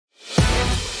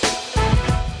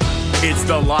It's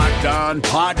the Locked On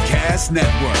Podcast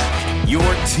Network, your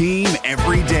team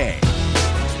every day.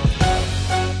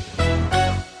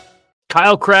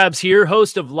 Kyle Krabs here,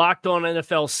 host of Locked On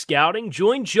NFL Scouting.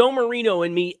 Join Joe Marino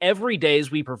and me every day as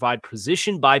we provide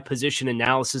position-by-position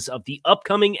analysis of the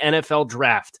upcoming NFL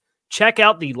Draft. Check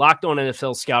out the Locked On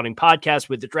NFL Scouting podcast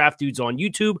with the Draft Dudes on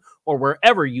YouTube or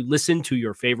wherever you listen to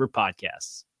your favorite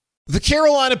podcasts. The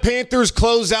Carolina Panthers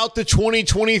close out the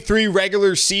 2023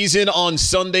 regular season on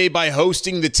Sunday by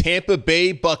hosting the Tampa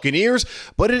Bay Buccaneers,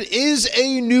 but it is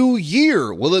a new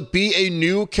year. Will it be a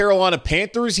new Carolina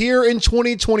Panthers here in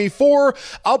 2024?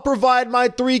 I'll provide my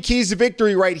 3 keys to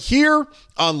victory right here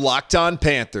on Locked On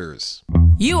Panthers.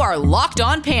 You are Locked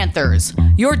On Panthers,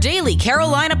 your daily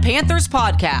Carolina Panthers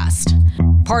podcast.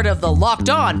 Part of the Locked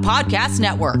On Podcast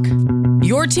Network,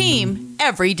 your team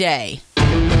every day.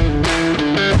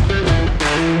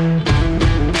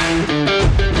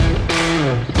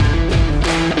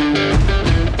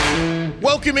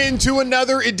 Welcome into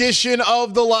another edition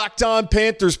of the Locked On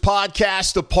Panthers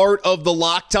podcast, a part of the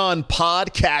Locked On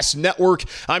Podcast Network.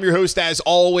 I'm your host, as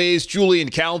always, Julian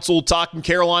Council, talking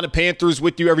Carolina Panthers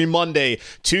with you every Monday,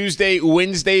 Tuesday,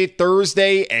 Wednesday,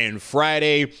 Thursday, and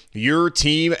Friday. Your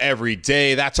team every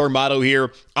day. That's our motto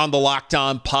here on the Locked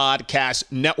On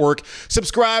Podcast Network.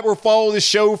 Subscribe or follow the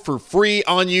show for free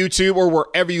on YouTube or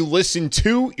wherever you listen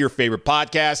to your favorite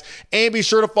podcast. And be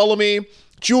sure to follow me,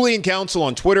 Julian Council,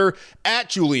 on Twitter, at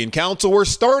Julian Council. We're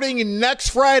starting next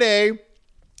Friday.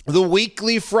 The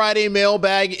weekly Friday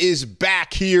mailbag is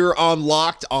back here on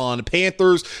Locked On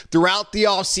Panthers throughout the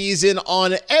offseason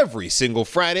on every single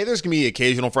Friday. There's going to be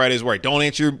occasional Fridays where I don't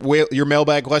answer your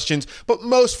mailbag questions, but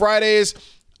most Fridays,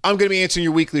 I'm going to be answering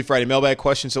your weekly Friday mailbag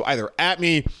questions. So either at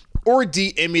me or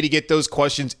DM me to get those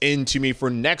questions into me for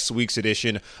next week's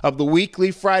edition of the weekly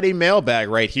Friday mailbag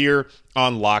right here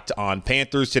on Locked On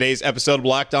Panthers. Today's episode of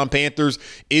Locked On Panthers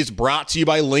is brought to you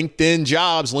by LinkedIn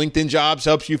Jobs. LinkedIn Jobs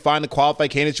helps you find the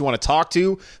qualified candidates you want to talk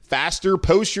to faster.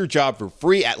 Post your job for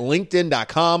free at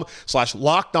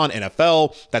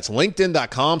linkedin.com/LockedOnNFL. That's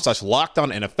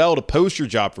linkedin.com/LockedOnNFL to post your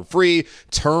job for free.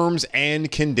 Terms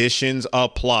and conditions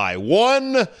apply.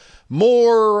 One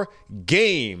more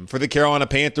game for the Carolina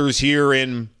Panthers here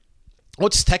in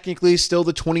what's technically still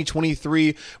the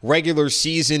 2023 regular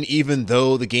season, even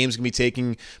though the game's going to be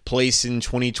taking place in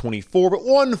 2024. But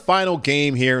one final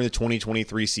game here in the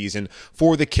 2023 season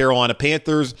for the Carolina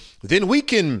Panthers. Then we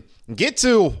can get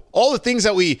to all the things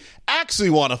that we actually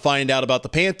want to find out about the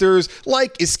Panthers,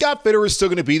 like, is Scott Fitterer still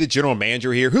going to be the general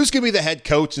manager here? Who's going to be the head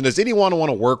coach? And does anyone want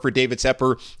to work for David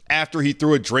Tepper after he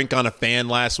threw a drink on a fan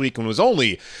last week and was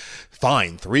only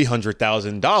fined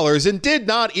 $300,000 and did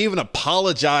not even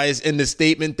apologize in the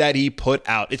statement that he put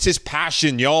out? It's his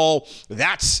passion, y'all.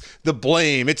 That's the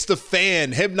blame. It's the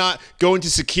fan. Him not going to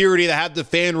security to have the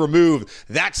fan removed.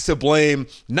 That's to blame,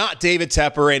 not David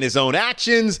Tepper and his own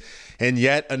actions. And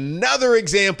yet another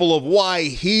example of why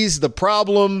he's the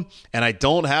problem. And I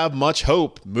don't have much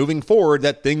hope moving forward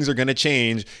that things are going to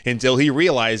change until he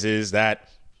realizes that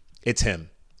it's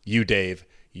him. You, Dave,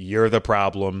 you're the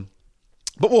problem.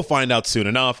 But we'll find out soon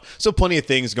enough. So plenty of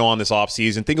things go on this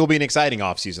offseason. Think it'll be an exciting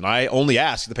offseason. I only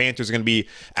ask if the Panthers are going to be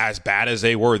as bad as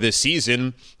they were this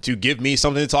season to give me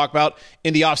something to talk about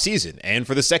in the offseason. And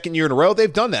for the second year in a row,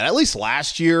 they've done that. At least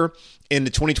last year in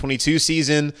the 2022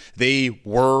 season, they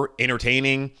were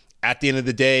entertaining. At the end of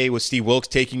the day, with Steve Wilks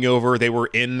taking over, they were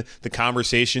in the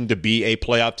conversation to be a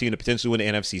playoff team to potentially win the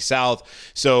NFC South.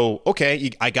 So,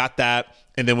 okay, I got that.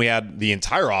 And then we had the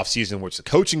entire offseason, which is the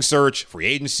coaching search, free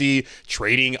agency,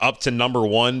 trading up to number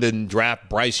 1, then draft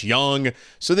Bryce Young.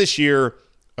 So this year,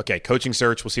 okay, coaching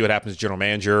search, we'll see what happens to general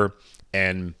manager,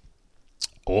 and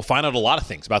we'll find out a lot of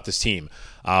things about this team.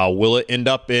 Will it end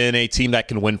up in a team that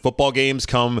can win football games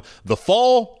come the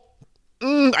fall?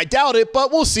 I doubt it,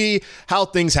 but we'll see how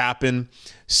things happen.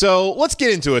 So let's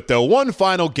get into it, though. One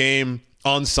final game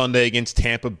on Sunday against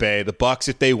Tampa Bay. The Bucs,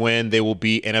 if they win, they will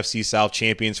be NFC South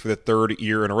champions for the 3rd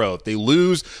year in a row. If they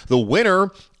lose, the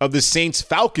winner of the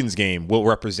Saints-Falcons game will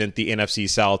represent the NFC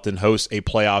South and host a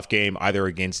playoff game either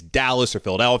against Dallas or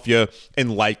Philadelphia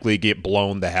and likely get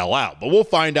blown the hell out. But we'll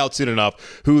find out soon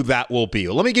enough who that will be.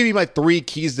 Let me give you my 3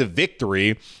 keys to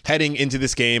victory heading into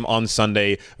this game on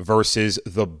Sunday versus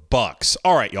the Bucs.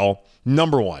 All right, y'all.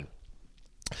 Number 1,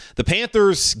 the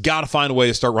Panthers got to find a way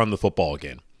to start running the football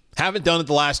again. Haven't done it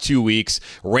the last 2 weeks.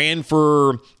 Ran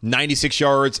for 96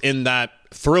 yards in that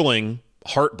thrilling,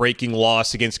 heartbreaking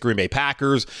loss against Green Bay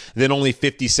Packers, then only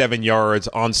 57 yards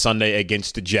on Sunday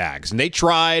against the Jags. And they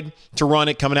tried to run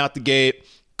it coming out the gate.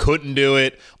 couldn't do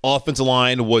it. Offensive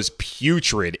line was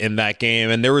putrid in that game,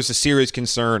 and there was a serious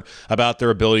concern about their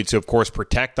ability to, of course,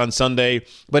 protect on Sunday,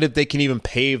 but if they can even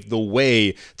pave the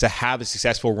way to have a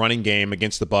successful running game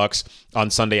against the Bucs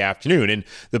on Sunday afternoon. And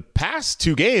the past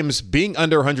two games being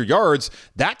under 100 yards,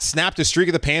 that snapped a streak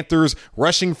of the Panthers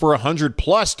rushing for 100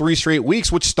 plus 3 straight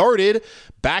weeks, which started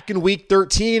back in week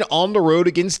 13 on the road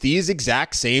against these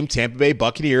exact same Tampa Bay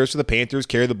Buccaneers. So the Panthers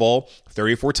carried the ball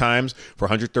 34 times for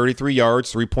 133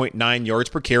 yards, 3.9 yards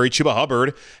per carry. Chuba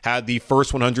Hubbard had the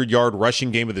first 100-yard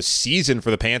rushing game of the season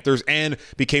for the Panthers and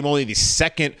became only the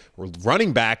second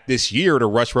running back this year to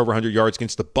rush for over 100 yards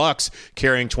against the Bucs,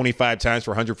 carrying 25 times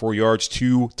for 104 yards,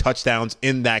 2 touchdowns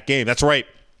in that game. That's right.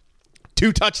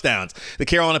 2 touchdowns. The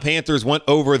Carolina Panthers went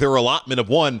over their allotment of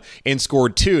 1 and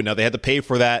scored 2. Now, they had to pay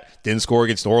for that. Didn't score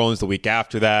against New Orleans the week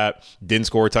after that. Didn't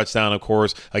score a touchdown, of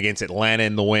course, against Atlanta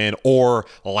in the win, or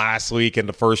last week in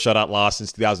the first shutout loss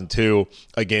since 2002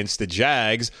 against the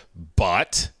Jags.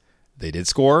 But they did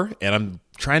score, and I'm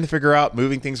trying to figure out,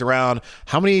 moving things around,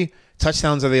 how many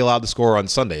touchdowns are they allowed to score on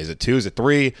Sunday? Is it 2? Is it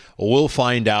 3? We'll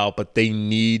find out, but they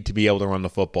need to be able to run the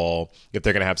football if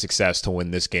they're going to have success to win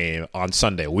this game on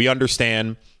Sunday. We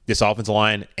understand this offensive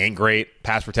line ain't great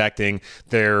pass protecting.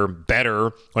 They're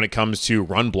better when it comes to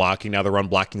run blocking. Now, the run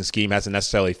blocking scheme hasn't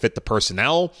necessarily fit the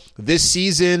personnel this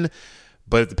season,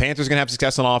 but if the Panthers are going to have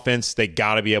success on offense, they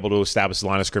got to be able to establish the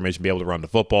line of scrimmage and be able to run the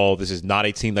football. This is not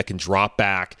a team that can drop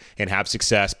back and have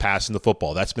success passing the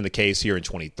football. That's been the case here in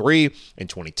 23, in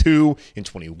 22, in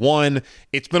 21.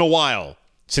 It's been a while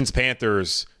since the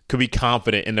Panthers could be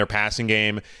confident in their passing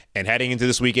game. And heading into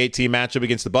this Week 18 matchup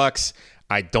against the Bucs,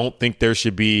 I don't think there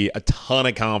should be a ton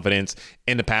of confidence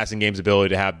in the passing game's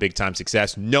ability to have big-time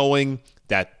success, knowing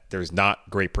that there's not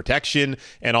great protection,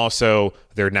 and also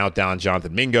they're now down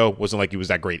Jonathan Mingo. Wasn't like he was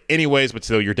that great anyways, but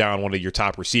still you're down one of your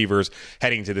top receivers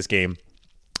heading into this game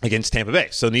against Tampa Bay.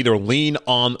 So need to lean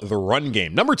on the run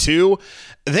game. Number 2,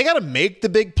 they got to make the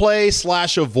big play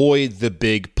 / avoid the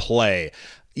big play.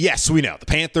 Yes, we know the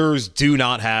Panthers do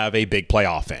not have a big play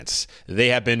offense. They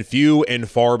have been few and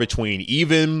far between.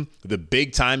 Even the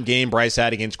big-time game Bryce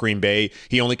had against Green Bay,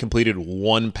 he only completed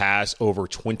 1 pass over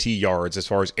 20 yards as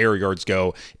far as air yards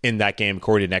go in that game,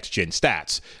 according to Next Gen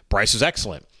Stats. Bryce was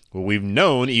excellent. We've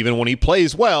known even when he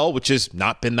plays well, which has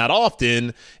not been that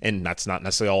often, and that's not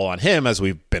necessarily all on him, as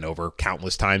we've been over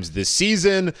countless times this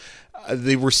season,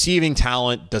 the receiving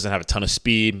talent doesn't have a ton of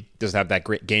speed, doesn't have that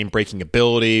great game-breaking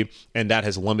ability, and that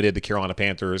has limited the Carolina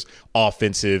Panthers'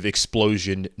 offensive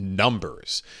explosion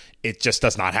numbers. It just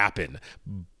does not happen.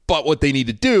 But what they need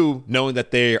to do, knowing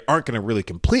that they aren't going to really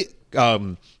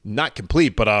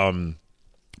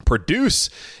produce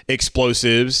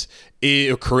explosives,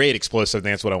 create explosive,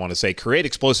 that's what I want to say. Create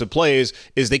explosive plays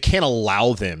is they can't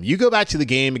allow them. You go back to the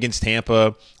game against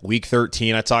Tampa, Week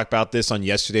 13. I talked about this on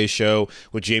yesterday's show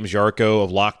with James Yarko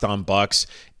of Locked On Bucs.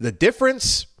 The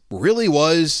difference really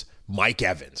was Mike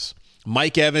Evans.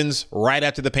 Mike Evans, right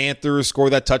after the Panthers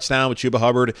scored that touchdown with Chuba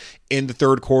Hubbard in the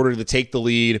third quarter to take the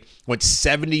lead, went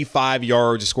 75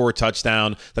 yards to score a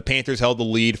touchdown. The Panthers held the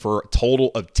lead for a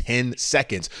total of 10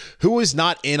 seconds. Who was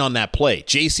not in on that play?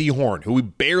 J.C. Horn, who we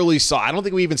barely saw. I don't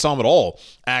think we even saw him at all,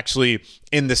 actually,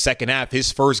 in the second half.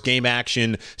 His first game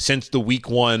action since the Week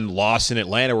 1 loss in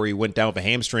Atlanta, where he went down with a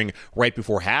hamstring right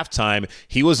before halftime.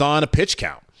 He was on a pitch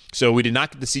count. So we did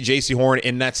not get to see J.C. Horn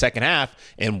in that second half,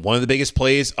 and one of the biggest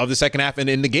plays of the second half and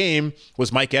in the game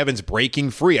was Mike Evans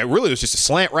breaking free. It really was just a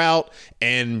slant route,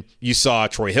 and you saw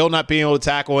Troy Hill not being able to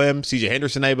tackle him, C.J.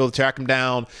 Henderson not able to track him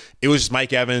down. It was just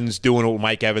Mike Evans doing what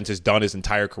Mike Evans has done his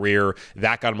entire career.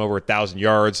 That got him over 1,000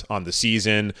 yards on the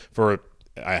season. For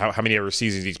how many other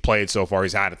seasons he's played so far,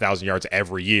 he's had 1,000 yards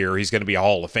every year. He's going to be a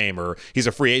Hall of Famer. He's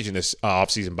a free agent this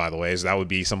offseason, by the way, so that would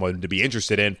be someone to be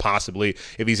interested in, possibly,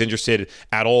 if he's interested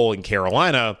at all in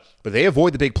Carolina. But they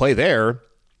avoid the big play there,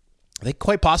 they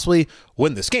quite possibly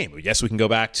win this game. Yes, we can go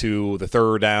back to the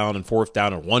 3rd down and 4th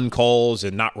down and 1 calls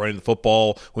and not running the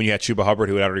football when you had Chuba Hubbard,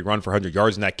 who had already run for 100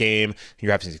 yards in that game.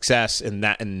 You're having success in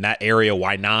that area.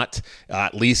 Why not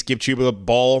at least give Chuba the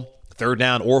ball 3rd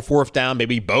down or 4th down,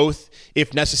 maybe both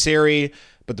if necessary.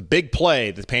 But the big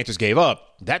play that the Panthers gave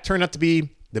up, that turned out to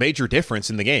be the major difference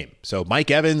in the game. So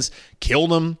Mike Evans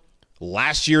killed him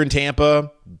last year in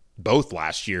Tampa, both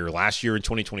last year in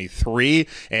 2023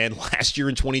 and last year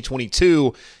in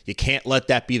 2022. You can't let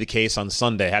that be the case on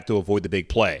Sunday. Have to avoid the big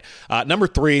play. Number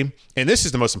 3, and this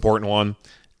is the most important one,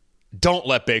 don't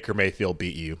let Baker Mayfield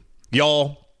beat you.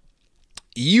 Y'all,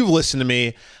 you've listened to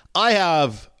me. I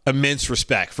have immense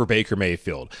respect for Baker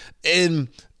Mayfield. And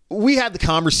we had the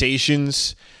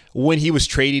conversations when he was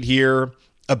traded here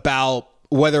about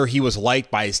whether he was liked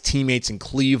by his teammates in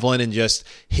Cleveland and just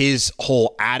his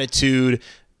whole attitude,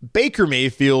 Baker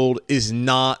Mayfield is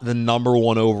not the number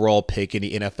one overall pick in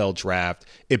the NFL draft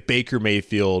if Baker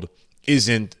Mayfield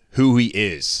isn't who he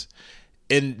is.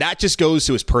 And that just goes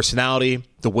to his personality,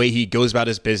 the way he goes about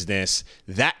his business.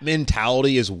 That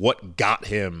mentality is what got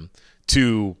him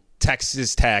to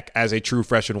Texas Tech as a true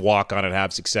freshman walk-on and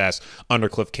have success under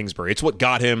Cliff Kingsbury. It's what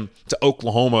got him to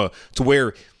Oklahoma, to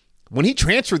where when he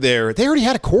transferred there, they already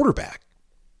had a quarterback.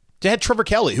 They had Trevor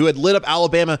Kelly, who had lit up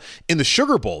Alabama in the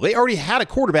Sugar Bowl. They already had a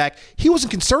quarterback. He wasn't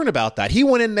concerned about that. He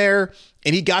went in there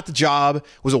and he got the job,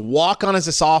 was a walk-on as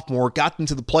a sophomore, got them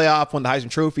to the playoff, won the Heisman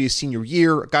Trophy his senior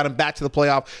year, got him back to the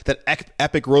playoff, that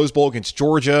epic Rose Bowl against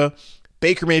Georgia.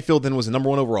 Baker Mayfield then was the number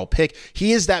one overall pick.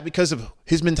 He is that because of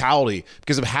his mentality,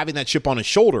 because of having that chip on his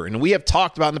shoulder. And we have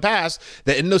talked about in the past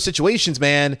that in those situations,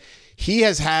 man, he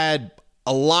has had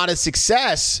a lot of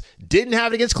success. Didn't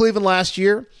have it against Cleveland last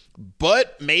year,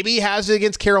 but maybe he has it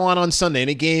against Carolina on Sunday in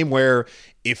a game where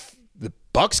if the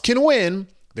Bucs can win,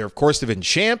 they're of course division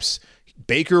champs.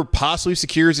 Baker possibly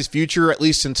secures his future at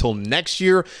least until next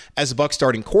year as a Bucs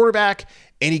starting quarterback,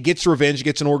 and he gets revenge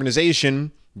against an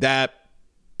organization that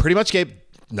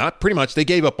they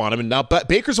gave up on him. And now but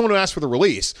Baker's the one who asked for the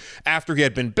release after he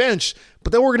had been benched,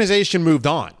 but the organization moved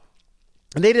on.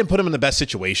 And they didn't put him in the best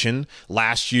situation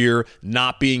last year,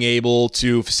 not being able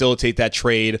to facilitate that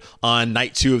trade on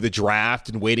night 2 of the draft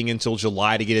and waiting until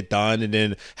July to get it done and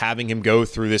then having him go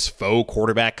through this faux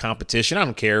quarterback competition. I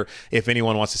don't care if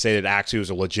anyone wants to say that it actually was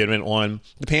a legitimate one.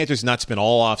 The Panthers not spent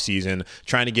all offseason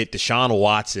trying to get Deshaun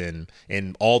Watson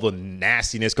and all the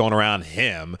nastiness going around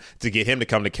him to get him to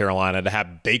come to Carolina, to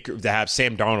have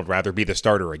Sam Darnold be the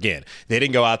starter again. They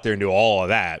didn't go out there and do all of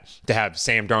that to have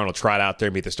Sam Darnold try out there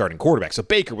and be the starting quarterback. So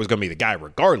Baker was going to be the guy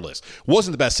regardless.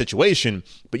 Wasn't the best situation,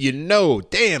 but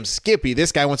damn Skippy,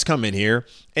 this guy wants to come in here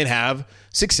and have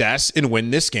success and win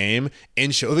this game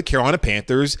and show the Carolina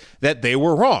Panthers that they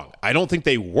were wrong. I don't think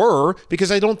they were,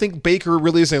 because I don't think Baker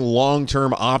really is a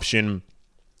long-term option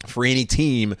for any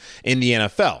team in the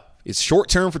NFL. It's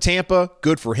short-term for Tampa.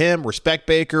 Good for him. Respect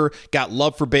Baker. Got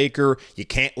love for Baker. You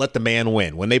can't let the man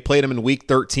win. When they played him in Week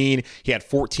 13, he had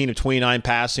 14 of 29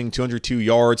 passing, 202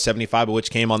 yards, 75 of which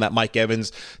came on that Mike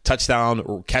Evans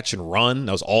touchdown catch and run.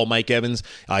 That was all Mike Evans.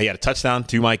 He had a touchdown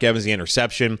to Mike Evans, the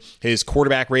interception. His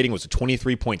quarterback rating was a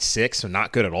 23.6, so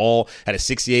not good at all. Had a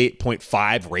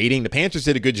 68.5 rating. The Panthers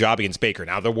did a good job against Baker.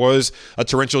 Now, there was a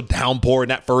torrential downpour in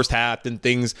that first half, and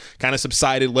things kind of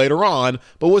subsided later on,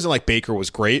 but it wasn't like Baker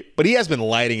was great. But he has been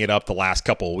lighting it up the last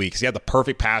couple of weeks. He had the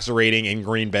perfect passer rating in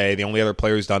Green Bay. The only other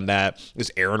player who's done that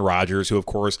is Aaron Rodgers, who, of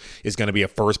course, is going to be a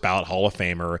first-ballot Hall of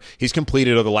Famer. He's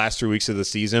completed over the last 3 weeks of the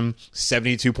season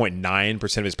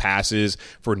 72.9% of his passes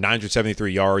for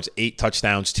 973 yards, 8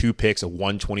 touchdowns, 2 picks, a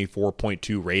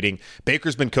 124.2 rating.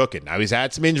 Baker's been cooking. Now, he's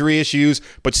had some injury issues,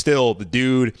 but still, the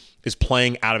dude is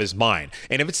playing out of his mind.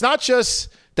 And if it's not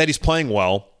just that he's playing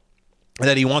well,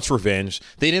 that he wants revenge,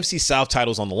 the NFC South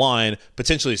title's on the line,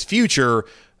 potentially his future,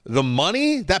 the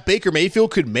money that Baker Mayfield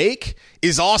could make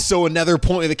is also another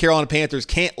point the Carolina Panthers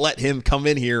can't let him come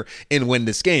in here and win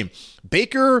this game.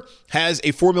 Baker has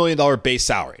a $4 million base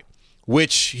salary,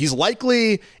 which he's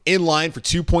likely in line for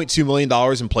 $2.2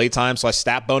 million in playtime /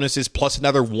 stat bonuses, plus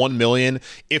another $1 million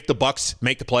if the Bucs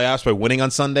make the playoffs by winning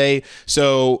on Sunday.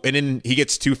 So, and then he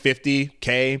gets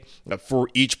 $250K for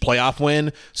each playoff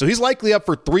win. So he's likely up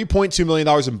for $3.2 million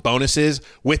in bonuses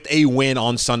with a win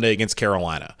on Sunday against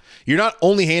Carolina. You're not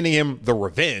only handing him the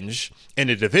revenge in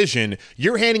a division,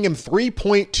 you're handing him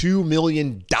 $3.2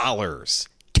 million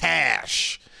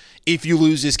cash if you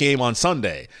lose this game on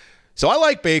Sunday. So I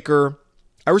like Baker.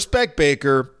 I respect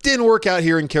Baker. Didn't work out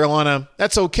here in Carolina.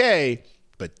 That's okay.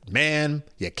 But, man,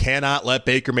 you cannot let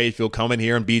Baker Mayfield come in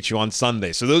here and beat you on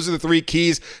Sunday. So those are the 3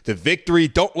 keys to victory.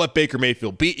 Don't let Baker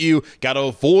Mayfield beat you. Got to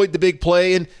avoid the big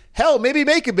play. And, hell, maybe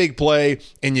make a big play.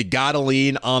 And you got to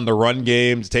lean on the run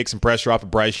game to take some pressure off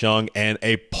of Bryce Young and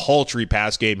a paltry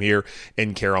pass game here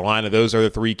in Carolina. Those are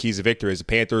the 3 keys of victory as the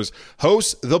Panthers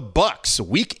host the Bucs.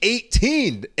 Week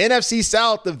 18, NFC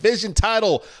South division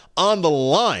title on the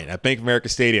line at Bank of America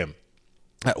Stadium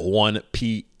at 1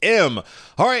 p.m.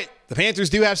 All right. The Panthers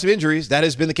do have some injuries. That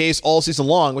has been the case all season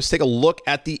long. Let's take a look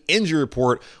at the injury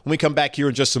report when we come back here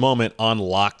in just a moment on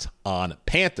Locked on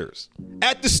Panthers.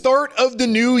 At the start of the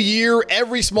new year,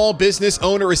 every small business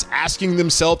owner is asking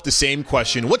themselves the same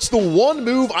question. What's the one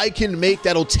move I can make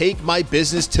that'll take my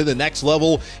business to the next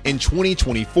level in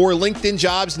 2024? LinkedIn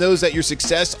Jobs knows that your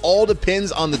success all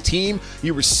depends on the team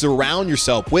you surround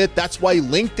yourself with. That's why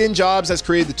LinkedIn Jobs has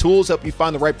created the tools to help you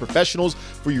find the right professionals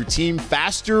for your team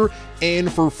faster faster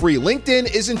and for free.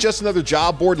 LinkedIn isn't just another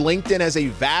job board. LinkedIn has a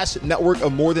vast network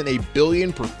of more than 1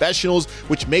 billion professionals,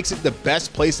 which makes it the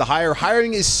best place to hire.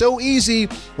 Hiring is so easy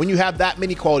when you have that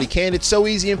many quality candidates. So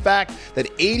easy, in fact,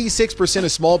 that 86%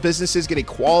 of small businesses get a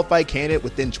qualified candidate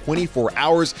within 24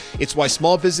 hours. It's why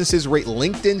small businesses rate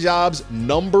LinkedIn Jobs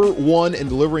 #1 in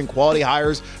delivering quality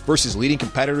hires versus leading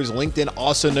competitors. LinkedIn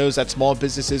also knows that small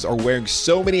businesses are wearing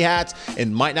so many hats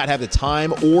and might not have the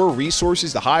time or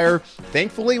resources to hire.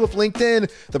 Thankfully, with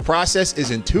LinkedIn, the process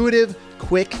is intuitive,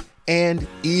 quick, and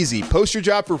easy. Post your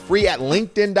job for free at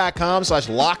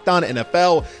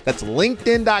linkedin.com/LockedOnNFL. That's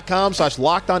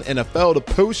linkedin.com/LockedOnNFL to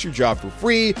post your job for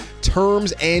free.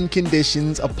 Terms and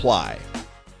conditions apply.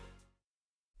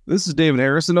 This is David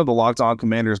Harrison of the Locked On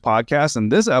Commanders podcast,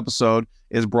 and this episode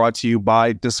is brought to you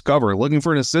by Discover. Looking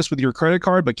for an assist with your credit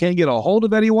card but can't get a hold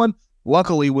of anyone?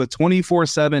 Luckily, with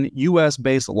 24/7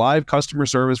 U.S.-based live customer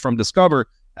service from Discover,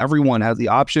 everyone has the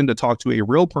option to talk to a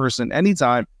real person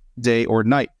anytime, day or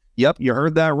night. Yep, you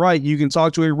heard that right. You can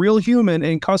talk to a real human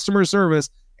in customer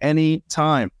service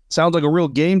anytime. Sounds like a real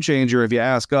game changer if you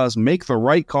ask us. Make the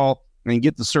right call and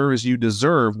get the service you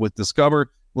deserve with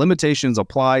Discover. Limitations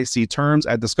apply. See terms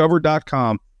at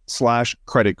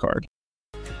discover.com/creditcard.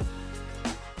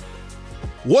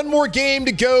 One more game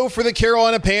to go for the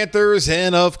Carolina Panthers,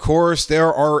 and of course,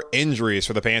 there are injuries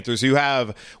for the Panthers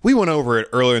we went over it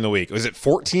earlier in the week. Was it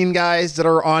 14 guys that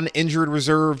are on injured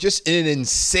reserve? Just an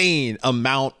insane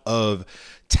amount of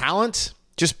talent,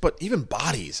 but even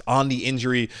bodies on the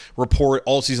injury report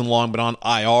all season long, but on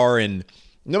IR. And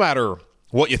no matter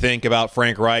what you think about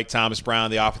Frank Reich, Thomas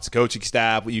Brown, the offensive coaching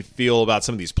staff, what you feel about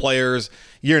some of these players,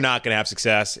 you're not going to have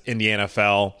success in the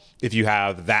NFL if you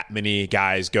have that many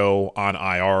guys go on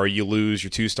IR. You lose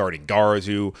your 2 starting guards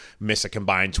who miss a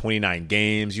combined 29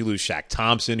 games. You lose Shaq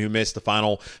Thompson, who missed the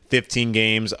final 15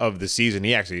 games of the season.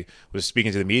 He actually was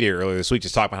speaking to the media earlier this week,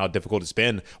 just talking about how difficult it's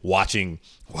been watching,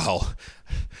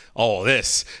 all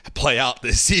this play out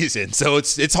this season. So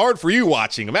it's hard for you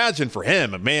watching. Imagine for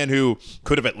him, a man who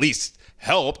could have at least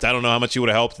helped. I don't know how much he would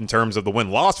have helped in terms of the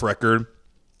win-loss record,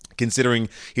 considering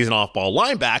he's an off-ball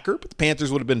linebacker, but the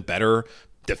Panthers would have been better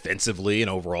defensively and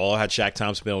overall had Shaq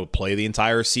Thompson been able to play the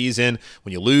entire season.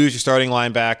 When you lose your starting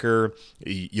linebacker,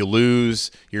 you lose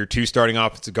your 2 starting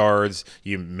offensive guards,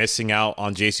 you're missing out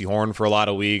on J.C. Horn for a lot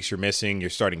of weeks, you're missing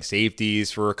your starting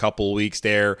safeties for a couple of weeks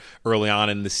there early on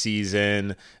in the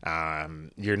season.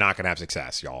 You're not going to have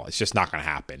success, y'all. It's just not going to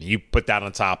happen. You put that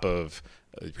on top of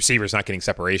receivers not getting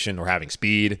separation or having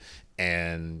speed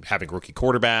and having a rookie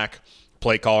quarterback,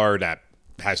 play caller that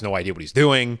has no idea what he's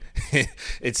doing.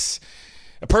 It's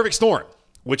a perfect storm,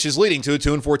 which is leading to a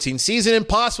 2-14 season and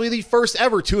possibly the first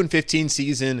ever 2-15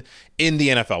 season in the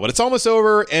NFL. But it's almost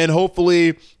over, and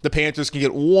hopefully the Panthers can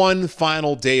get one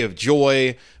final day of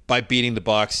joy by beating the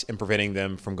Bucs and preventing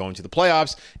them from going to the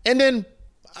playoffs. And then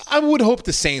I would hope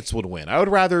the Saints would win. I would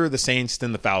rather the Saints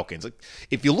than the Falcons.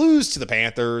 If you lose to the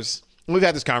Panthers, we've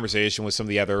had this conversation with some of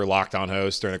the other Locked On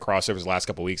hosts during the crossovers the last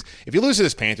couple of weeks. If you lose to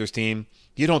this Panthers team,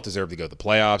 you don't deserve to go to the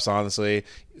playoffs, honestly.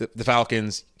 The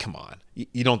Falcons, come on.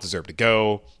 You don't deserve to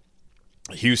go.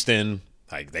 Houston,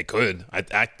 they could.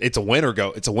 It's a win or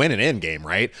go. It's a win and end game,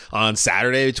 right? On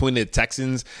Saturday between the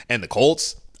Texans and the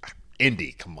Colts.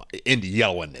 Indy, come on. Indy, you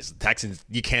gotta win this. The Texans,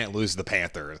 you can't lose to the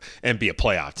Panthers and be a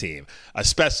playoff team,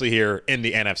 especially here in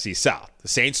the NFC South. The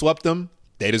Saints swept them.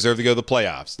 They deserve to go to the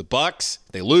playoffs. The Bucs,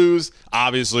 they lose,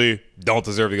 obviously don't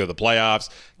deserve to go to the playoffs.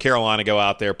 Carolina, go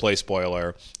out there, play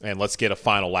spoiler, and let's get a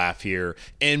final laugh here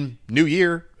in new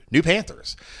year, new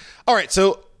Panthers. All right,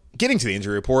 so getting to the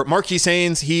injury report, Marquise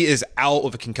Haynes, he is out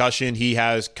with a concussion. He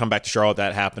has come back to Charlotte.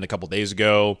 That happened a couple days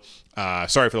ago.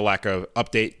 Sorry for the lack of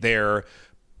update there.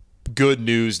 Good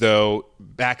news, though,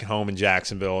 back at home in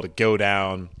Jacksonville to go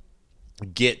down,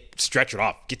 get stretched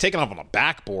off, get taken off on a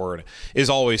backboard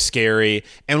is always scary.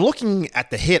 And looking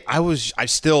at the hit, I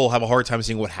still have a hard time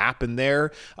seeing what happened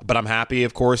there, but I'm happy,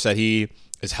 of course, that he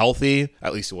is healthy.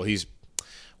 At least, he's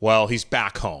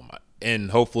back home.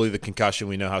 And hopefully the concussion,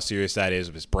 we know how serious that is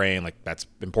of his brain. Like, that's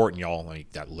important, y'all.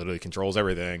 Like, that literally controls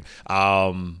everything.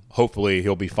 Hopefully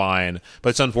he'll be fine. But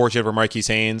it's unfortunate for Marquise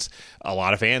Haynes. A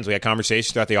lot of fans, we had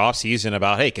conversations throughout the offseason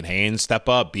about, hey, can Haynes step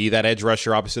up, be that edge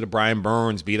rusher opposite of Brian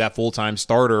Burns, be that full-time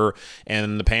starter?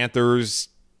 And the Panthers,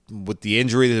 with the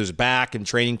injury to his back in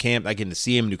training camp, I get to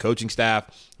see him, new coaching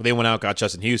staff. They went out, got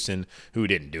Justin Houston, who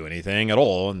didn't do anything at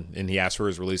all, and he asked for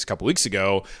his release a couple weeks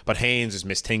ago. But Haynes has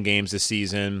missed 10 games this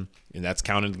season, and that's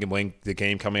counting the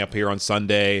game coming up here on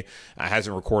Sunday.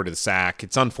 Hasn't recorded a sack.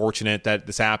 It's unfortunate that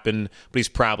this happened, but he's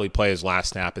probably played his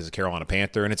last snap as a Carolina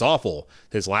Panther, and it's awful.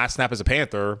 His last snap as a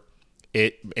Panther,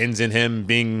 it ends in him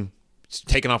being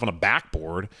taken off on a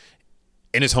backboard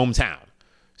in his hometown.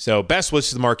 So best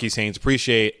wishes to Marquise Haynes.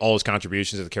 Appreciate all his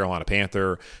contributions to the Carolina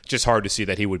Panther. Just hard to see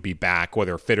that he would be back,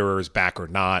 whether Fitterer is back or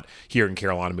not, here in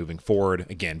Carolina moving forward.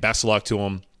 Again, best of luck to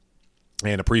him.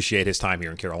 And appreciate his time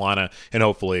here in Carolina. And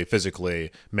hopefully,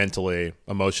 physically, mentally,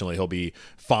 emotionally, he'll be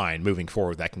fine moving forward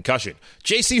with that concussion.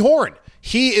 J.C. Horn,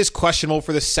 he is questionable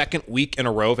for the second week in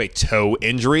a row of a toe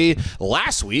injury.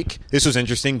 Last week, this was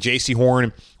interesting. J.C.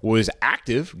 Horn was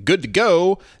active, good to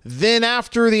go. Then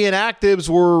after the inactives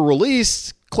were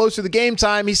released, closer to the game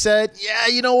time, he said, yeah,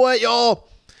 you know what, y'all?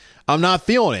 I'm not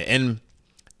feeling it. And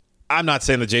I'm not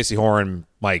saying that J.C. Horn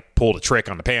pulled a trick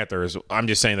on the Panthers. I'm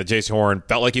just saying that J.C. Horn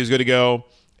felt like he was good to go.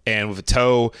 And with a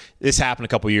toe, this happened a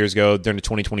couple years ago during the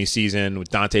 2020 season with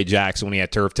Dante Jackson when he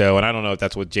had turf toe. And I don't know if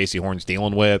that's what J.C. Horn's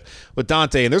dealing with. But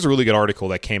Dante, and there's a really good article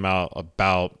that came out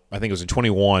about, I think it was in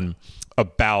 21,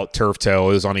 about turf toe.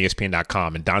 It was on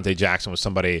ESPN.com. And Dante Jackson was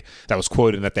somebody that was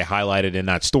quoted that they highlighted in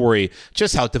that story,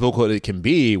 just how difficult it can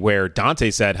be, where Dante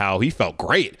said how he felt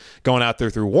great going out there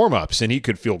through warmups and he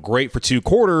could feel great for 2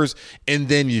 quarters. And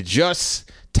then you just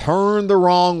turn the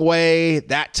wrong way,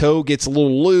 that toe gets a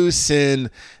little loose and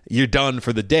you're done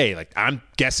for the day. I'm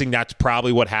guessing that's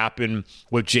probably what happened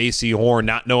with J.C. Horn,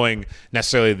 not knowing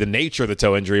necessarily the nature of the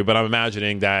toe injury, but I'm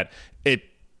imagining that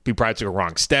he probably took a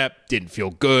wrong step, didn't feel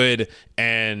good,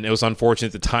 and it was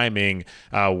unfortunate the timing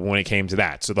when it came to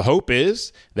that. So the hope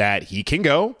is that he can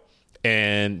go,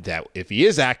 and that if he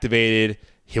is activated,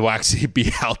 he'll actually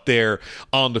be out there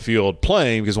on the field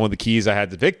playing, because one of the keys I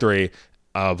had to victory,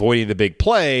 avoiding the big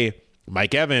play,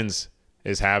 Mike Evans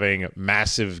is having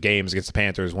massive games against the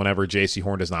Panthers whenever J.C.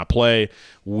 Horn does not play.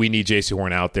 We need J.C.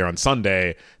 Horn out there on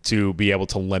Sunday to be able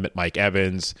to limit Mike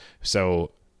Evans.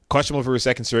 So questionable for a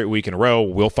second straight week in a row.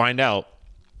 We'll find out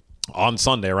on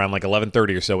Sunday around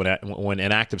 11:30 or so when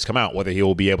inactives come out, whether he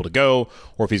will be able to go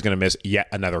or if he's going to miss yet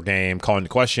another game, calling into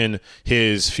question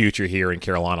his future here in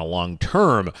Carolina long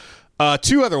term.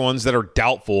 2 other ones that are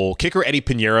doubtful. Kicker Eddie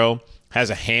Pinheiro has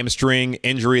a hamstring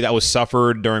injury that was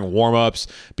suffered during warmups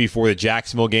before the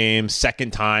Jacksonville game.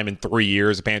 Second time in 3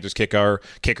 years, the Panthers kicker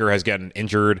has gotten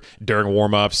injured during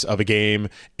warmups of a game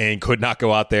and could not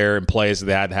go out there and play, so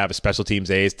they had to have a special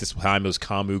teams ace. This time it was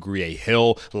Kamu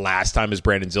Grie-Hill. Last time it was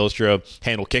Brandon Zylstra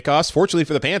handled kickoffs. Fortunately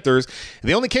for the Panthers,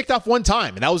 they only kicked off 1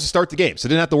 time, and that was to start the game. So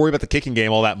they didn't have to worry about the kicking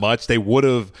game all that much. They would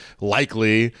have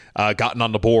likely gotten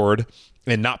on the board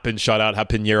and not been shut out had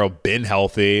Pinheiro been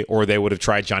healthy, or they would have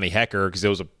tried Johnny Hecker, because it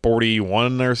was a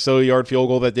 41 or so yard field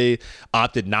goal that they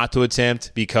opted not to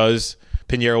attempt because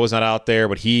Pinheiro was not out there,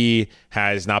 but he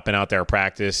has not been out there at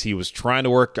practice. He was trying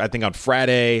to work, I think, on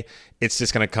Friday. It's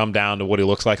just going to come down to what he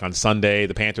looks like on Sunday.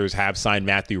 The Panthers have signed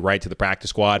Matthew Wright to the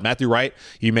practice squad. Matthew Wright,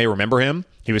 you may remember him.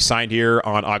 He was signed here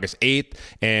on August 8th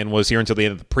and was here until the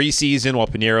end of the preseason while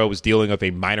Pinheiro was dealing with a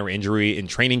minor injury in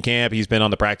training camp. He's been on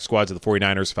the practice squads of the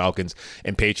 49ers, Falcons,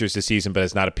 and Patriots this season, but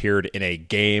has not appeared in a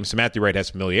game. So Matthew Wright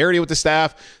has familiarity with the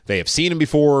staff. They have seen him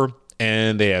before,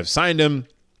 and they have signed him.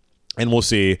 And we'll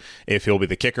see if he'll be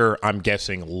the kicker. I'm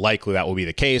guessing likely that will be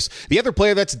the case. The other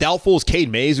player that's doubtful is Cade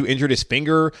Mays, who injured his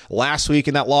finger last week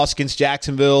in that loss against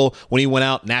Jacksonville. When he went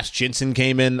out, Nash Jensen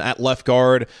came in at left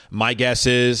guard. My guess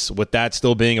is, with that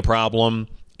still being a problem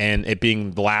and it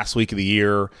being the last week of the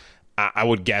year, I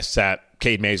would guess that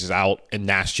Cade Mays is out and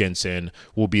Nash Jensen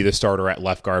will be the starter at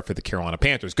left guard for the Carolina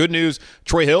Panthers. Good news,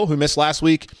 Troy Hill, who missed last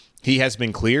week, he has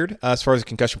been cleared as far as the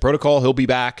concussion protocol. He'll be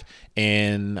back,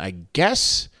 and I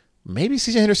guess maybe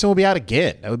CJ Henderson will be out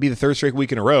again. That would be the 3rd straight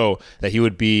week in a row that he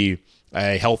would be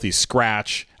a healthy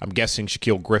scratch. I'm guessing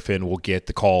Shaquille Griffin will get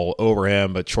the call over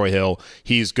him, but Troy Hill,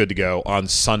 he's good to go on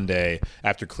Sunday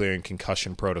after clearing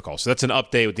concussion protocol. So that's an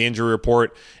update with the injury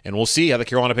report, and we'll see how the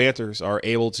Carolina Panthers are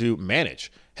able to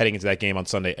manage heading into that game on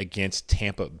Sunday against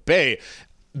Tampa Bay.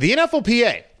 The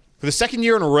NFLPA, for the 2nd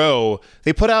year in a row,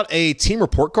 they put out a team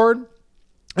report card.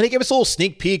 And they gave us a little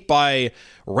sneak peek by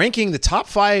ranking the top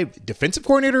 5 defensive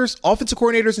coordinators, offensive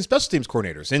coordinators, and special teams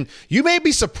coordinators. And you may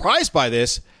be surprised by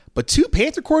this, but 2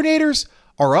 Panther coordinators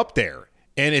are up there.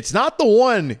 And it's not the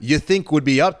one you think would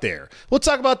be up there. We'll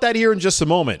talk about that here in just a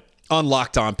moment on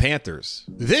Locked On Panthers.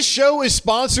 This show is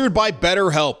sponsored by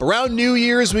BetterHelp. Around New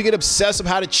Year's, we get obsessed with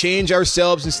how to change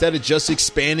ourselves instead of just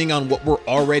expanding on what we're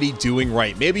already doing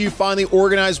right. Maybe you finally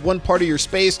organized one part of your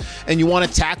space and you want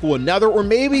to tackle another, or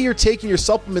maybe you're taking your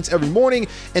supplements every morning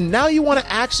and now you want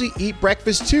to actually eat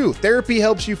breakfast too. Therapy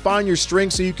helps you find your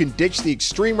strength so you can ditch the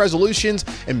extreme resolutions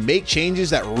and make changes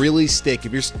that really stick.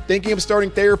 If you're thinking of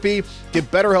starting therapy, give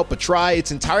BetterHelp a try.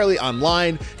 It's entirely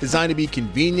online, designed to be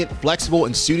convenient, flexible,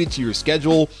 and suited to to your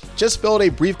schedule. Just fill out a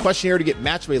brief questionnaire to get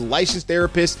matched with a licensed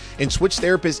therapist and switch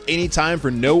therapists anytime for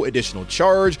no additional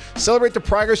charge. Celebrate the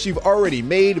progress you've already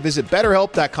made. Visit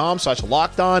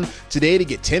BetterHelp.com/lockedon today to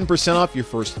get 10% off your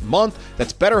first month.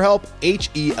 That's BetterHelp,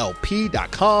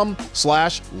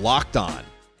 HELP.com/lockedon.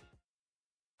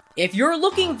 If you're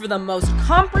looking for the most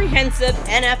comprehensive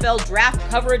NFL draft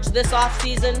coverage this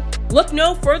offseason, look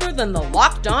no further than the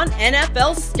Locked On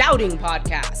NFL Scouting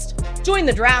Podcast. Join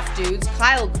the draft dudes,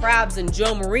 Kyle Krabs and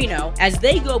Joe Marino, as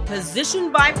they go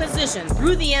position by position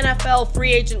through the NFL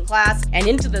free agent class and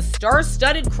into the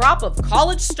star-studded crop of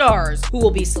college stars who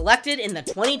will be selected in the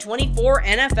 2024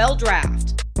 NFL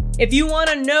Draft. If you want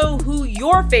to know who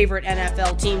your favorite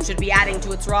NFL team should be adding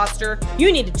to its roster,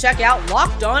 you need to check out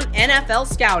Locked On NFL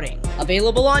Scouting,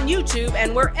 available on YouTube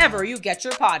and wherever you get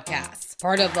your podcasts.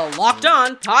 Part of the Locked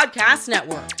On Podcast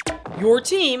Network, your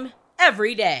team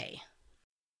every day.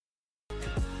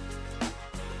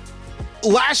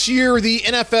 Last year, the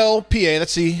NFLPA,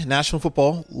 that's the National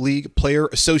Football League Player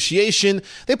Association,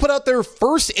 they put out their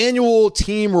first annual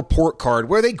team report card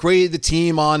where they graded the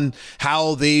team on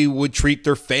how they would treat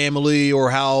their family or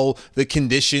how the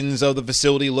conditions of the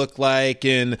facility look like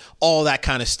and all that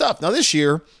kind of stuff. Now, this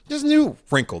year, there's a new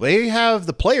wrinkle. They have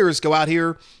the players go out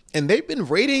here and they've been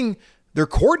rating their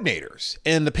coordinators.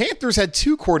 And the Panthers had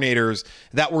two coordinators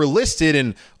that were listed,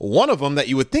 and one of them that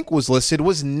you would think was listed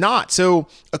was not. So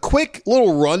a quick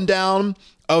little rundown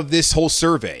of this whole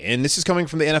survey, and this is coming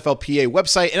from the NFLPA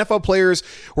website. NFL players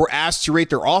were asked to rate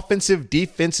their offensive,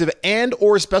 defensive, and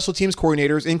or special teams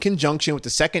coordinators in conjunction with the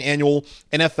second annual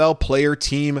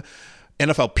NFLPA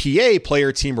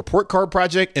Player Team Report Card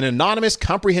Project, an anonymous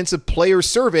comprehensive player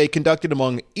survey conducted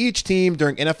among each team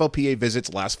during NFLPA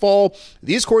visits last fall.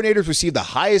 These coordinators received the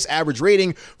highest average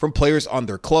rating from players on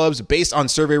their clubs based on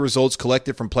survey results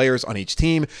collected from players on each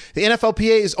team. The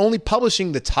NFLPA is only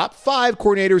publishing the top 5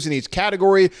 coordinators in each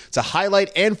category to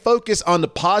highlight and focus on the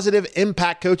positive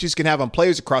impact coaches can have on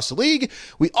players across the league.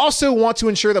 We also want to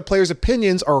ensure that players'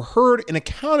 opinions are heard and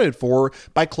accounted for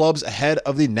by clubs ahead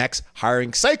of the next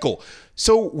hiring cycle.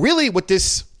 So really what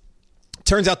this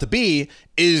turns out to be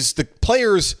is the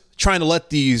players trying to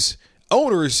let these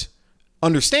owners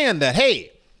understand that,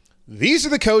 hey, these are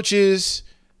the coaches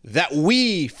that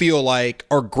we feel like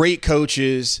are great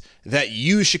coaches that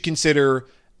you should consider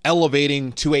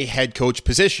elevating to a head coach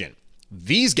position.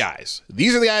 These are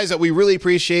the guys that we really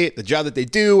appreciate, the job that they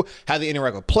do, how they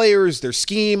interact with players, their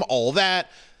scheme, all that.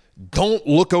 Don't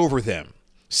look over them.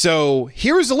 So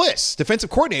here's the list. Defensive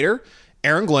coordinator,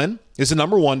 Aaron Glenn is the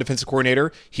number 1 defensive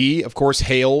coordinator. He, of course,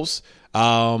 hails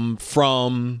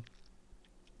from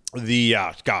the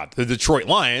Detroit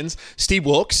Lions. Steve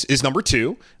Wilkes is number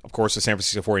 2. Of course, the San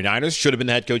Francisco 49ers. Should have been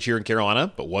the head coach here in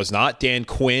Carolina, but was not. Dan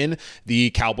Quinn,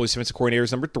 the Cowboys defensive coordinator,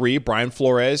 is number 3. Brian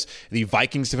Flores, the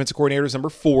Vikings defensive coordinator, is number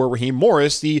 4. Raheem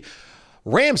Morris, the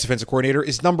Rams defensive coordinator,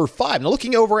 is number 5. Now,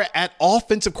 looking over at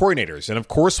offensive coordinators, and of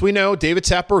course, we know David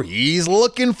Tepper, he's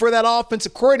looking for that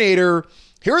offensive coordinator.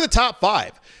 Here are the top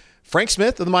 5. Frank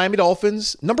Smith of the Miami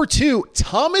Dolphins. Number 2,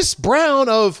 Thomas Brown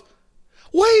of,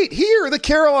 the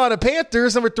Carolina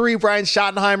Panthers. Number 3, Brian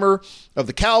Schottenheimer of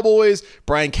the Cowboys.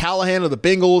 Brian Callahan of the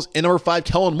Bengals. And number 5,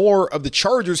 Kellen Moore of the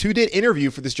Chargers, who did interview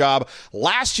for this job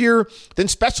last year. Then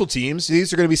special teams.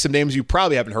 These are going to be some names you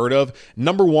probably haven't heard of.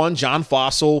 Number 1, John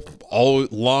Fossil,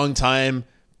 long time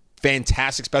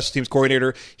fantastic special teams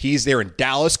coordinator. He's there in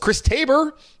Dallas. Chris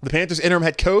Tabor, the Panthers interim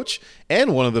head coach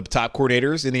and one of the top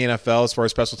coordinators in the NFL as far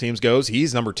as special teams goes.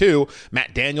 He's number 2.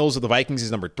 Matt Daniels of the Vikings is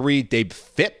number 3. Dave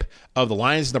Phipp of the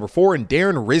Lions is number 4. And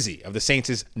Darren Rizzi of the Saints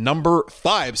is number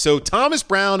 5. So Thomas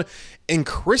Brown and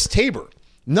Chris Tabor,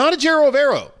 not Ejiro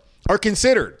Evero, are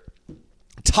considered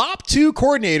top 2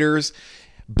 coordinators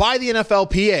by the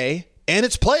NFLPA and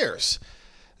its players.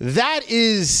 That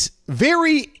is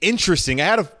very interesting. I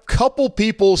had a couple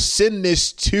people send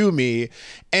this to me,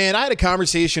 and I had a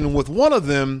conversation with one of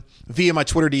them via my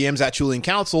Twitter DMs at Julian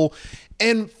Council.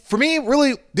 And for me,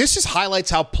 really, this just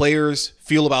highlights how players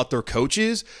feel about their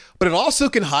coaches, but it also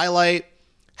can highlight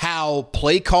how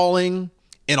play calling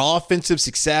and offensive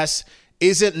success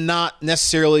isn't not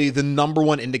necessarily the number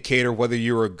 1 indicator whether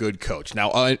you're a good coach.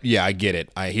 Now, I get it.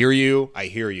 I hear you.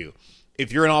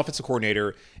 If you're an offensive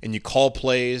coordinator and you call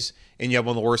plays and you have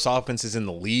one of the worst offenses in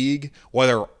the league,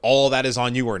 whether all that is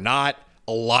on you or not,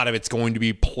 a lot of it's going to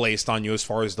be placed on you as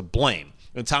far as the blame.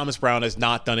 And Thomas Brown has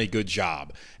not done a good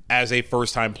job as a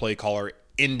first-time play caller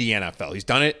in the NFL. He's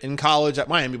done it in college at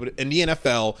Miami, but in the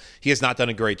NFL, he has not done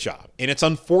a great job. And it's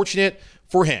unfortunate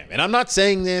for him. And I'm not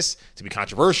saying this to be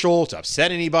controversial, to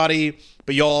upset anybody,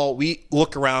 but y'all, we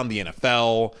look around the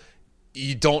NFL,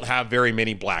 you don't have very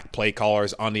many black play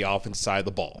callers on the offensive side of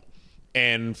the ball.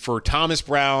 And for Thomas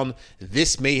Brown,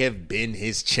 this may have been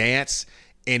his chance,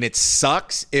 and it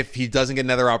sucks if he doesn't get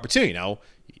another opportunity. Now,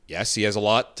 yes, he has a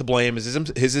lot to blame is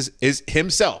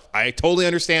himself. I totally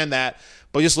understand that,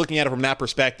 but just looking at it from that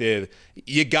perspective,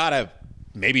 you gotta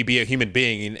maybe be a human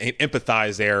being and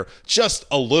empathize there just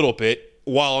a little bit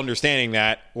while understanding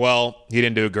that, well, he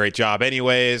didn't do a great job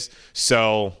anyways,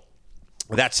 so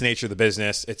that's the nature of the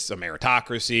business. It's a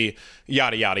meritocracy,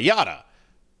 yada, yada, yada.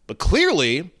 But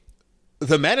clearly,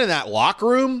 the men in that locker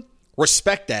room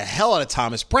respect the hell out of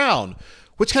Thomas Brown,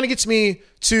 which kind of gets me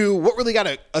to what really got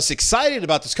us excited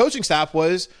about this coaching staff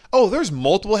was, there's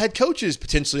multiple head coaches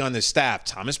potentially on this staff.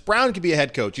 Thomas Brown could be a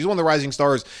head coach. He's one of the rising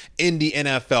stars in the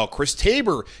NFL. Chris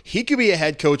Tabor, he could be a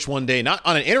head coach one day, not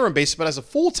on an interim basis, but as a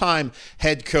full-time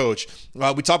head coach.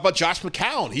 We talked about Josh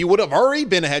McCown. He would have already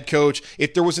been a head coach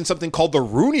if there wasn't something called the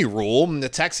Rooney Rule. And the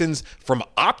Texans, from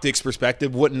optics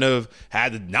perspective, wouldn't have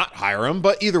had to not hire him.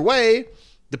 But either way,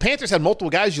 the Panthers had multiple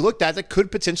guys you looked at that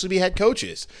could potentially be head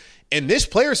coaches. And this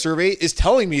player survey is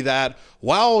telling me that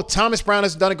while Thomas Brown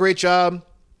has done a great job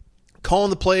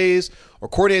calling the plays or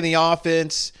coordinating the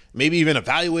offense, maybe even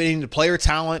evaluating the player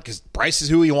talent, because Bryce is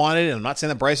who he wanted, and I'm not saying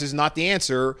that Bryce is not the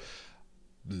answer,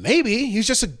 maybe he's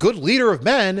just a good leader of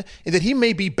men and that he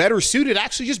may be better suited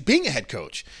actually just being a head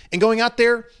coach and going out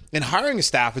there and hiring a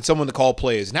staff and someone to call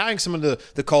plays and having someone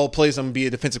to call plays and be a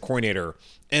defensive coordinator,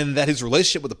 and that his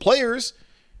relationship with the players,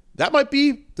 that might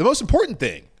be the most important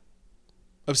thing,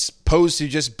 as opposed to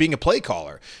just being a play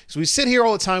caller. So we sit here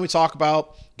all the time, we talk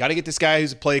about, got to get this guy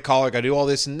who's a play caller, got to do all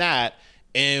this and that,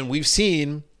 and we've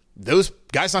seen those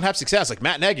guys not have success, like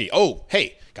Matt Nagy.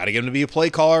 Got to get him to be a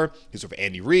play caller. He's with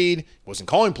Andy Reid, wasn't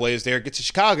calling plays there, gets to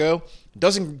Chicago,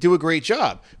 doesn't do a great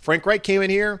job. Frank Reich came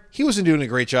in here, he wasn't doing a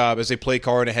great job as a play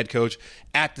caller and a head coach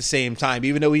at the same time,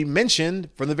 even though he mentioned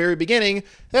from the very beginning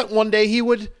that one day he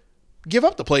would give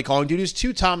up the play calling duties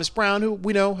to Thomas Brown, who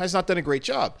we know has not done a great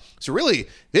job. So really,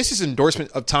 this is an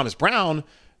endorsement of Thomas Brown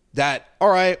that, all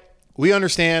right, we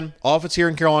understand offense here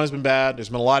in Carolina has been bad. There's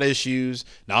been a lot of issues.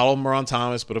 Not all of them are on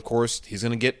Thomas, but of course he's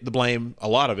going to get the blame, a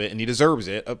lot of it, and he deserves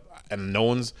it. And no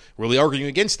one's really arguing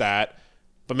against that.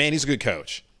 But man, he's a good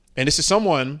coach. And this is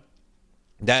someone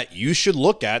that you should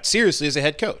look at seriously as a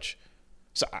head coach.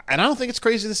 So, and I don't think it's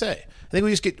crazy to say. I think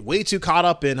we just get way too caught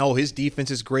up in, his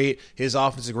defense is great, his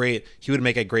offense is great, he would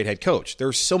make a great head coach. There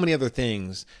are so many other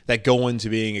things that go into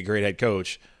being a great head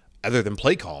coach other than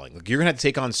play calling. Like, you're going to have to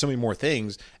take on so many more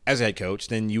things as a head coach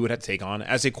than you would have to take on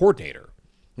as a coordinator.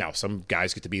 Now, some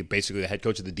guys get to be basically the head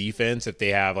coach of the defense if they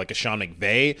have like a Sean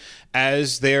McVay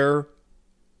as their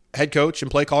head coach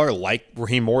and play caller, like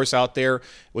Raheem Morris out there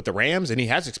with the Rams, and he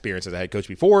has experience as a head coach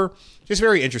before. Just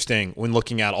very interesting when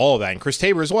looking at all of that. And Chris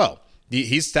Tabor as well.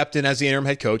 He's stepped in as the interim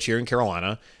head coach here in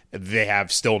Carolina. They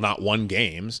have still not won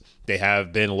games. They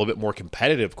have been a little bit more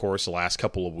competitive, of course, the last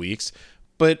couple of weeks.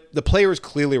 But the players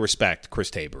clearly respect Chris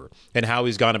Tabor and how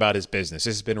he's gone about his business.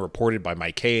 This has been reported by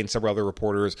Mike Kay and several other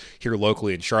reporters here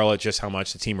locally in Charlotte, just how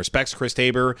much the team respects Chris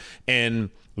Tabor.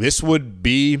 And this would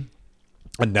be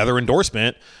another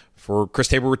endorsement for Chris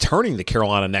Tabor returning to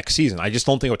Carolina next season. I just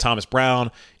don't think with Thomas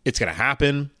Brown it's going to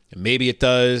happen. Maybe it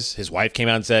does. His wife came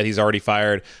out and said he's already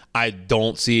fired. I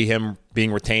don't see him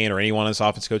being retained or anyone on this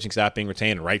offense coaching staff being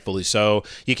retained, and rightfully so.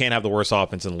 You can't have the worst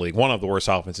offense in the league, one of the worst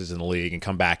offenses in the league, and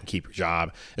come back and keep your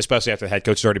job, especially after the head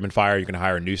coach has already been fired. You're going to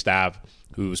hire a new staff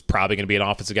who's probably going to be an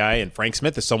offensive guy, and Frank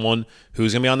Smith is someone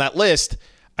who's going to be on that list.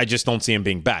 I just don't see him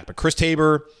being back. But Chris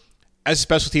Tabor, as a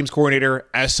special teams coordinator,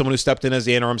 as someone who stepped in as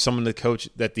the interim, someone the coach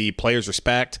that the players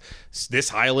respect this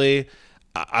highly,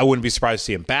 I wouldn't be surprised to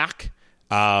see him back.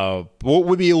 What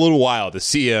would be a little wild to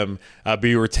see him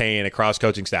be retained across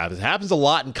coaching staff. It happens a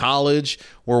lot in college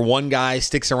where one guy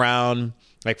sticks around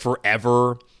like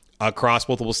forever across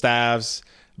multiple staffs,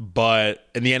 but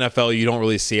in the NFL, you don't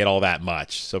really see it all that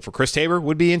much. So for Chris Tabor,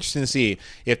 would be interesting to see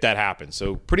if that happens.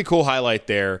 So pretty cool highlight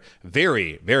there.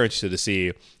 Very, very interested to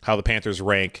see how the Panthers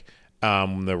rank.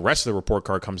 The rest of the report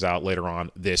card comes out later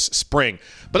on this spring.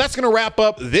 But that's going to wrap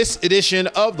up this edition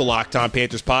of the Locked On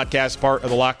Panthers podcast, part of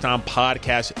the Locked On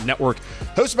Podcast Network,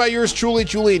 hosted by yours truly,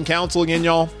 Julian Council. Again,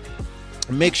 y'all,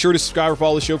 make sure to subscribe or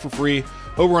follow the show for free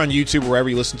over on YouTube, wherever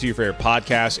you listen to your favorite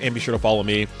podcasts, and be sure to follow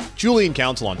me, Julian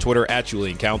Council, on Twitter,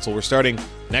 @JulianCouncil. We're starting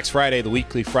next Friday. The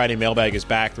weekly Friday mailbag is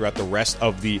back throughout the rest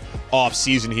of the off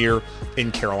season here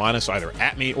in Carolina, so either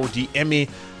at me or DM me.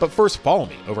 But first, follow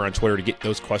me over on Twitter to get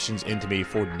those questions into me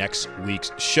for next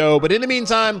week's show. But in the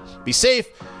meantime, be safe,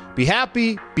 be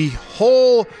happy, be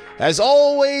whole. As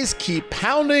always, keep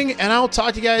pounding, and I'll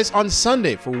talk to you guys on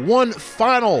Sunday for one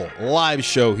final live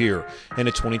show here in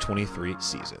the 2023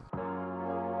 season.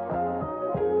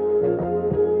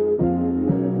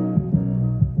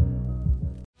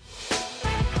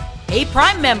 Hey,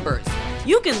 Prime members,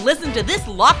 you can listen to this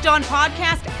Locked On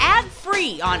podcast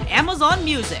ad-free on Amazon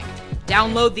Music.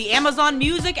 Download the Amazon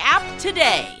Music app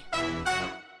today.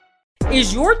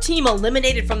 Is your team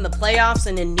eliminated from the playoffs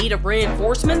and in need of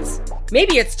reinforcements?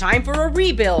 Maybe it's time for a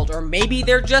rebuild, or maybe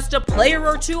they're just a player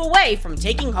or two away from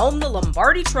taking home the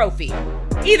Lombardi Trophy.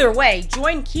 Either way,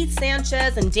 join Keith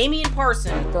Sanchez and Damian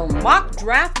Parson for Mock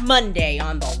Draft Monday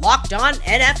on the Locked On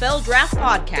NFL Draft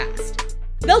Podcast.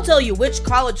 They'll tell you which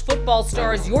college football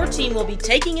stars your team will be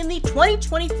taking in the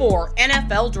 2024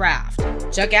 NFL Draft.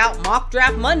 Check out Mock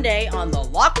Draft Monday on the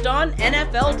Locked On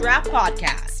NFL Draft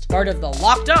Podcast, part of the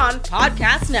Locked On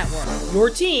Podcast Network. Your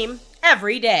team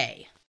every day.